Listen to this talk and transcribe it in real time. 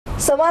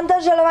समांतर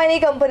जलवाहिनी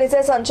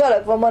कंपनीचे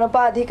संचालक व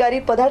मनपा अधिकारी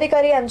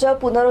पदाधिकारी यांच्या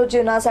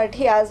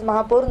पुनरुज्जीवनासाठी आज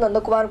महापौर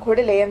नंदकुमार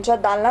घोडेले यांच्या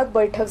दालनात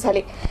बैठक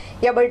झाली।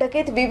 या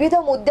बैठकीत विविध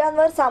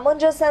मुद्द्यांवर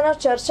सामंजस्याने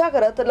चर्चा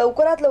करत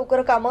लवकरात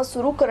लवकर कामे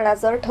सुरू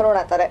करण्याचं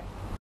ठरवण्यात आले।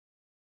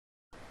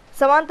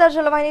 समांतर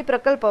जलवाहिनी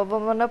प्रकल्प व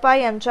मनपा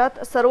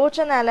यांच्यात सर्वोच्च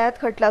न्यायालयात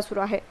खटला सुरू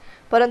आहे,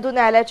 परंतु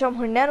न्यायालयाच्या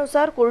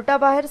म्हणण्यानुसार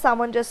कोर्टाबाहेर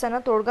सामंजस्याने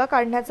तोडगा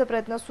काढण्याचे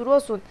प्रयत्न सुरू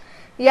असून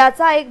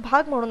याचा एक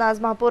भाग म्हणून आज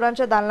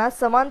महापौरांच्या दालनात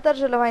समांतर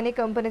जलवाहिनी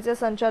कंपनीचे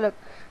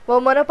संचालक व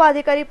मनपा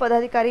अधिकारी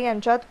पदाधिकारी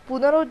यांच्यात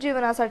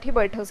पुनरुज्जीवनासाठी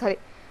बैठक झाली।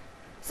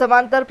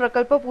 समांतर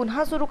प्रकल्प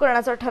पुन्हा सुरू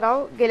करण्याचा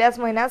ठराव गेल्याच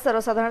महिन्यात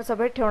सर्वसाधारण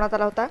सभेत ठेवण्यात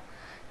आला होता।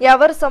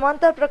 यावर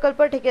समांतर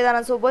प्रकल्प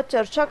ठेकेदारांसोबत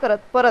चर्चा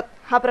करत परत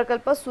हा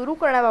प्रकल्प सुरू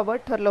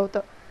करण्याबाबत ठरलं होतं।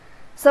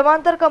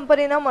 समांतर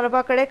कंपनीने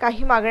मनपाकडे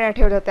काही मागण्या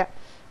ठेवल्या होत्या,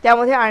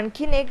 त्यामध्ये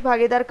आणखीन एक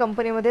भागीदार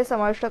कंपनीमध्ये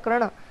समाविष्ट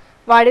करणं,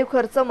 वाढीव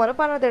खर्च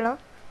मनपाने देणं,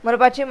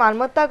 मनपाची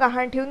मालमत्ता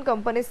गहाण ठेवून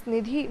कंपनीस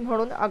निधी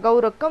म्हणून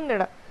आगाऊ रक्कम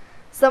देणं,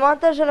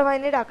 समांतर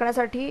जलवाहिनी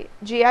टाकण्यासाठी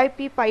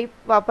GIP पाईप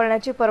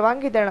वापरण्याची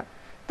परवानगी देणं,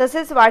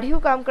 तसेच वाढीव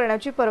काम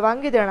करण्याची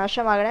परवानगी देणं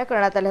अशा मागण्या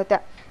करण्यात आल्या होत्या।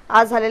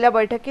 आज झालेल्या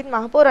बैठकीत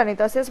महापौरांनी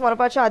तसेच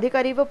मनपाच्या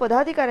अधिकारी व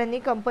पदाधिकाऱ्यांनी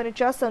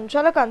कंपनीच्या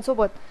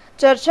संचालकांसोबत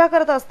चर्चा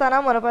करत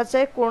असताना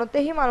मनपाचे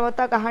कोणतेही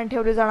मालमत्ता गहाण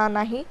ठेवली जाणार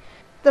नाही,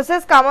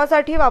 तसेच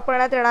कामासाठी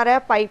वापरण्यात येणाऱ्या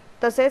पाईप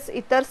तसेच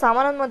इतर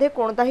सामानांमध्ये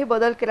कोणताही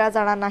बदल केला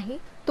जाणार नाही,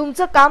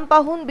 तुमचं काम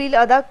पाहून बिल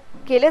अदा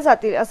केले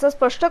जातील असं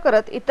स्पष्ट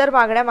करत इतर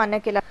मागण्या मान्य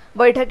केल्या।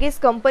 बैठकीस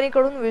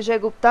कंपनीकडून विजय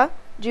गुप्ता,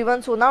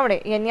 जीवन सोनावणे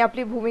यांनी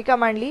आपली भूमिका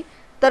मांडली,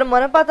 तर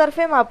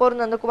मनपातर्फे महापौर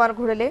नंदकुमार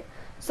घोडेले,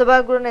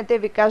 सभागृह नेते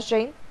विकास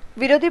जैन,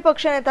 विरोधी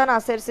पक्षनेता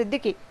नासेर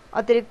सिद्दीकी,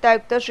 अतिरिक्त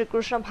आयुक्त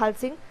श्रीकृष्ण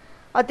भालसिंग,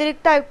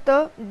 अतिरिक्त आयुक्त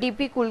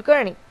DP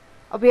कुलकर्णी,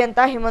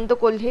 अभियंता हेमंत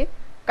कोल्हे,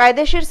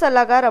 कायदेशीर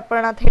सल्लागार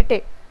अपर्णा थेटे,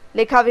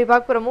 लेखा विभाग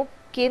प्रमुख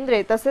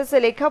केंद्रे तसेच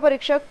लेखा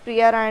परीक्षक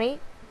प्रिया राणी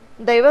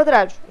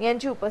दैवतराज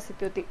यांची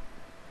उपस्थिती होती।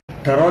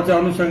 ठरावाच्या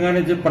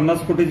अनुषंगाने जे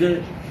 50 कोटी जे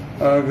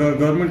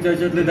गव्हर्नमेंटच्या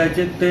याच्यातले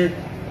द्यायचे ते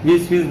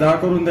 20-20 10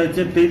 करून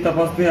द्यायचे, ते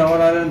तपासणी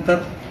अहवाल आल्यानंतर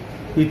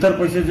इतर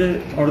पैसे जे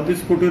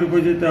 38 कोटी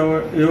रुपये जे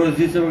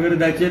AOSGचे वगैरे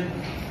द्यायचे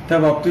त्या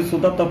बाबतीत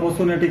सुद्धा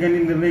तपासून या ठिकाणी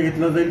निर्णय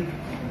घेतला जाईल।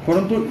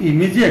 परंतु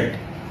इमिजिएट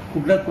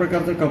कुठल्याच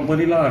प्रकारचं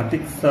कंपनीला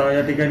आर्थिक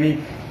या ठिकाणी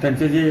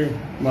त्यांचे जे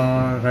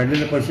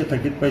राहिलेले पैसे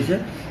थकीत पैसे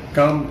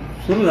काम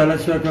सुरू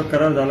झाल्याशिवाय किंवा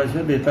करार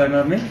झाल्याशिवाय देता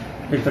येणार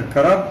नाही। एक तर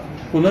करार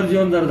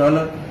पुनर्जीवन जर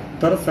झालं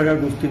तर सगळ्या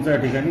गोष्टींचा या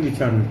ठिकाणी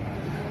विचार होईल।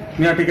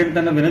 मी या ठिकाणी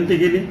त्यांना विनंती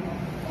केली,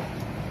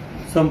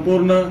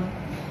 संपूर्ण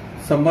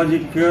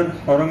संभाजीकर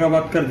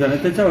औरंगाबादकर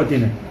जनतेच्या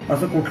वतीने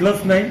असं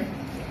कुठलंच नाही,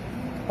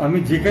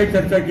 आम्ही जी काही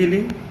चर्चा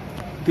केली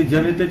ती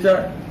जनतेच्या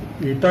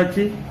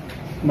हिताची,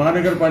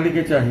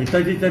 महानगरपालिकेच्या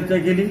हिताची चर्चा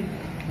केली।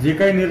 जे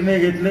काही निर्णय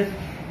घेतले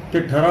ते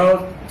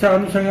ठरावाच्या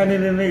अनुषंगाने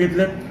निर्णय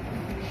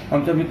घेतलेत।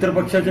 आमच्या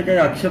मित्रपक्षाचे काही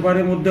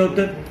आक्षेपार्ह मुद्दे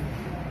होते,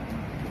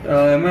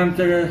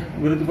 MIMच्या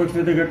विरोधी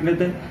पक्षनेते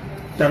गटनेते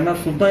त्यांना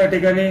सुद्धा या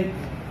ठिकाणी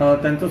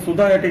त्यांचं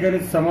सुद्धा या ठिकाणी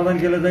समाधान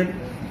केलं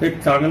जाईल। एक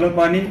चांगलं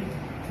पाणी,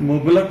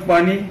 मुबलक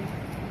पाणी,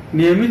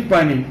 नियमित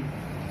पाणी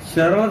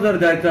शहराला जर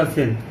द्यायचं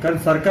असेल, कारण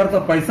सरकारचा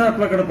पैसा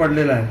आपल्याकडे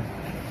पडलेला आहे,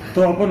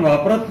 तो आपण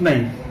वापरत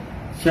नाही,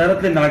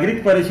 शहरातले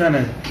नागरिक परेशान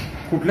आहेत,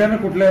 कुठल्या ना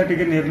कुठल्या या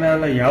ठिकाणी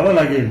निर्णयाला यावं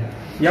लागेल,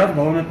 याच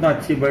भावनेतून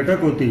आजची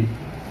बैठक होती।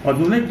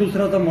 अजून एक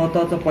दुसराचा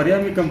महत्त्वाचा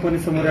पर्याय मी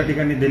कंपनीसमोर या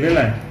ठिकाणी दिलेला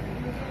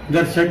आहे।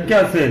 जर शक्य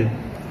असेल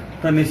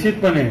तर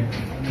निश्चितपणे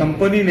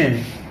कंपनीने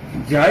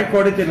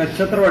जायकवाडी ते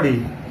नक्षत्रवाडी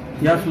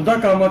या सुद्धा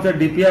कामाचा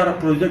DPR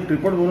प्रोजेक्ट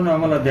रिपोर्ट म्हणून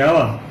आम्हाला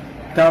द्यावा।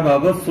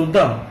 त्याबाबत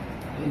सुद्धा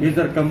ही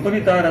जर कंपनी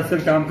तयार असेल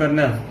काम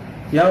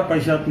करण्यास या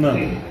पैशातनं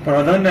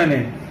प्राधान्याने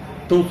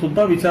तो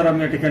सुद्धा विचार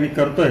आम्ही या ठिकाणी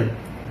करतोय।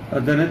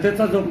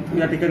 जनतेचा जो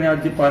या ठिकाणी आज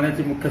जी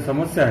पाण्याची मुख्य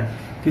समस्या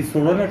आहे ती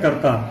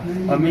सोडवण्याकरता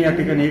आम्ही या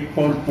ठिकाणी एक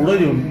पाऊल पुढे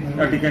येऊन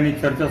या ठिकाणी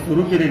चर्चा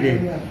सुरू केलेली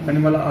आहे आणि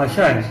मला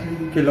आशा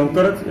आहे की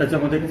लवकरच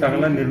याच्यामध्ये एक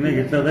चांगला निर्णय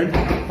घेतला जाईल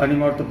आणि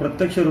मला वाटतं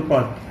प्रत्यक्ष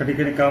रूपात या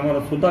ठिकाणी कामाला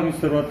सुद्धा मी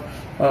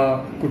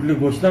सुरुवात कुठली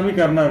घोषणा मी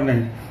करणार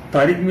नाही,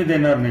 तारीख मी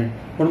देणार नाही,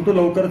 परंतु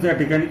लवकरच या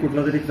ठिकाणी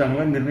कुठला तरी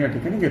चांगला निर्णय या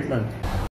ठिकाणी घेतला जाईल।